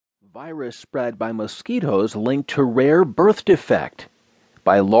Virus spread by mosquitoes linked to rare birth defect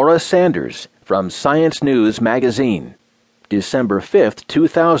by Laura Sanders from Science News Magazine, December 5,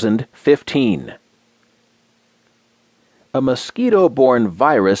 2015. A mosquito-borne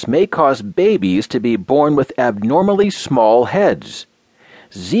virus may cause babies to be born with abnormally small heads.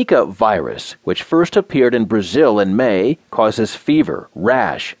 Zika virus, which first appeared in Brazil in May, causes fever,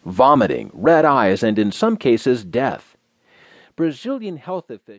 rash, vomiting, red eyes, and in some cases death. Brazilian health officials